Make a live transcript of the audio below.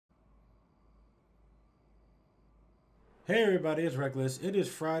Hey everybody, it's Reckless. It is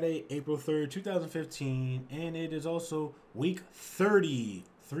Friday, April 3rd, 2015, and it is also week 30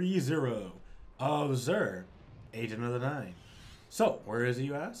 of Xur, Agent of the Nine. So, where is he,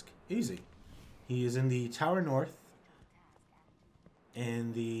 you ask? Easy. He is in the Tower North,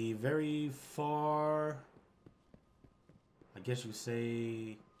 in the very far, I guess you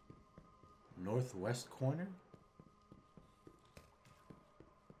say, northwest corner?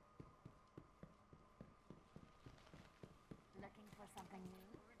 Looking for something new?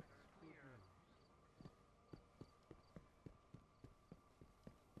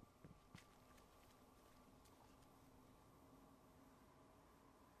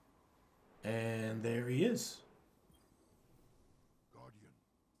 And there he is. Guardian.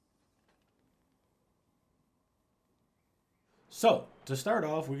 So, to start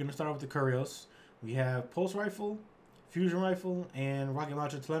off, we're going to start off with the Curios. We have Pulse Rifle, Fusion Rifle, and Rocket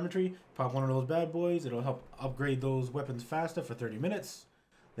Launcher Telemetry. Pop one of those bad boys. It'll help upgrade those weapons faster for 30 minutes.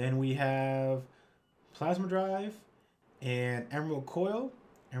 Then we have Plasma Drive and Emerald Coil.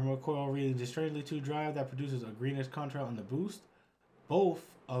 Emerald Coil reading a strangely 2 drive that produces a greenish contrast on the boost. Both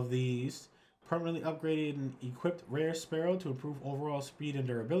of these permanently upgraded and equipped Rare Sparrow to improve overall speed and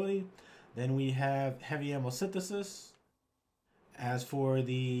durability. Then we have Heavy Ammo Synthesis. As for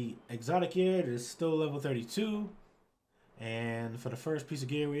the exotic gear, it is still level 32. And for the first piece of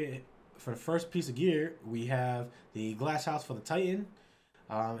gear, we have the Glass House for the Titan.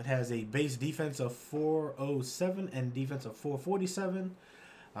 It has a base defense of 407 and defense of 447.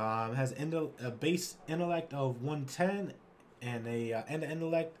 It has a base intellect of 110 and a end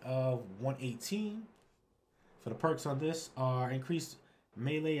intellect of 118. For the perks on this are increased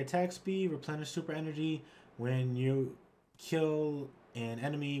melee attack speed, replenish super energy when you kill an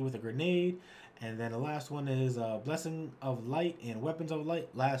enemy with a grenade, and then the last one is Blessing of Light and Weapons of Light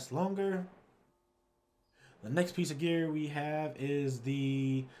last longer. The next piece of gear we have is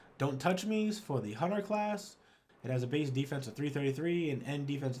the Don't Touch Me's for the Hunter class. It has a base defense of 333 and end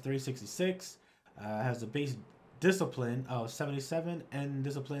defense of 366. Has a base discipline of 77 and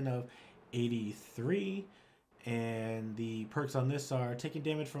discipline of 83. And the perks on this are taking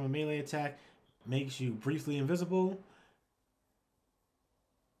damage from a melee attack makes you briefly invisible.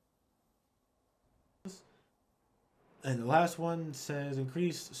 And the last one says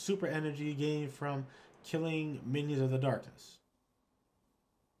increased super energy gained from killing minions of the darkness.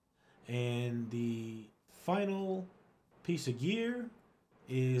 And the final piece of gear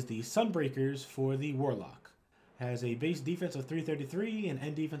is the Sunbreakers for the Warlock. Has a base defense of 333 and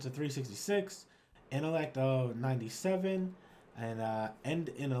end defense of 366, intellect of 97, and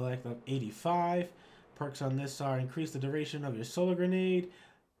end intellect of 85. Perks on this are increase the duration of your solar grenade,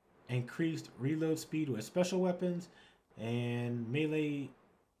 increased reload speed with special weapons, and melee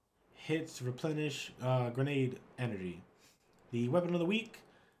hits replenish grenade energy. The weapon of the week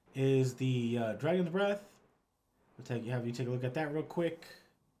is the Dragon's Breath. I'll have you take a look at that real quick.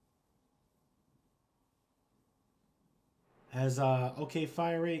 Has okay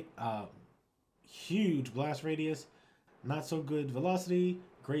fire rate, huge blast radius, not so good velocity,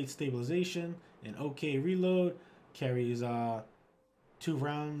 great stabilization, and okay reload. Carries 2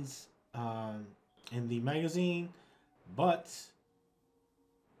 rounds in the magazine, but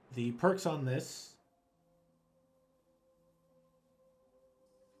the perks on this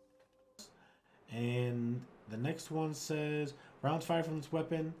and the next one says rounds fired from this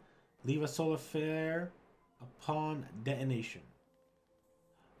weapon leave a solar flare upon detonation.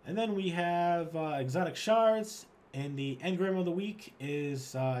 And then we have exotic shards, and the engram of the week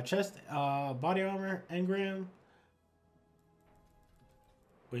is chest body armor engram,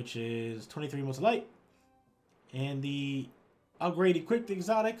 which is 23 most light, and the upgrade equipped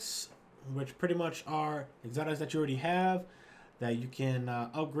exotics, which pretty much are exotics that you already have that you can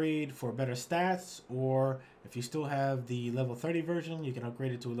upgrade for better stats, or if you still have the level 30 version, you can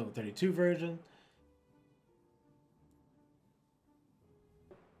upgrade it to a level 32 version.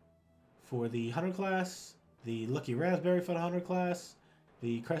 For the Hunter class, the Lucky Raspberry for the Hunter class,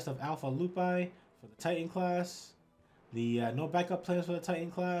 the Crest of Alpha Lupi for the Titan class, the No Backup Plans for the Titan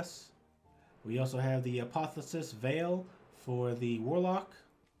class. We also have the Apotheosis Veil for the Warlock,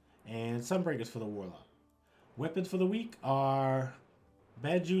 and Sunbreakers for the Warlock. Weapons for the week are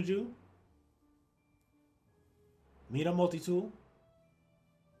Bad Juju, Mita Multi-Tool,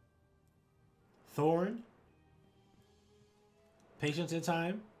 Thorn, Patience in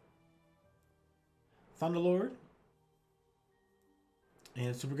Time, Thunderlord,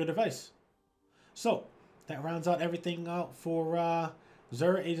 and Super Good Advice. So, that rounds out everything out for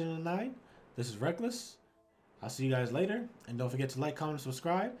Xur Agent of the Nine. This is Reckless. I'll see you guys later. And don't forget to like, comment,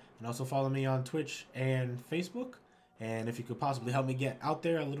 subscribe. And also follow me on Twitch and Facebook. And if you could possibly help me get out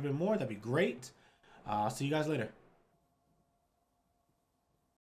there a little bit more, that'd be great. See you guys later.